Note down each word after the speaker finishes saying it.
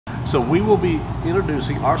So we will be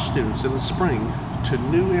introducing our students in the spring to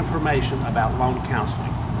new information about loan counseling,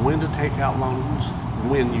 when to take out loans,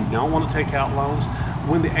 when you don't want to take out loans,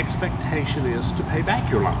 when the expectation is to pay back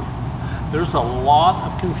your loan. There's a lot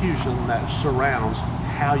of confusion that surrounds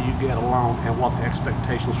how you get a loan and what the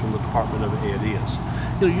expectations from the Department of Ed is.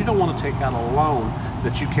 You don't want to take out a loan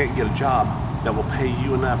that you can't get a job that will pay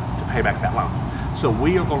you enough to pay back that loan. So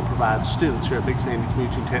we are going to provide students here at Big Sandy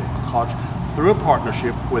Community Technical College through a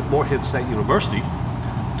partnership with Morehead State University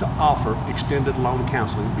to offer extended loan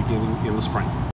counseling beginning in the spring.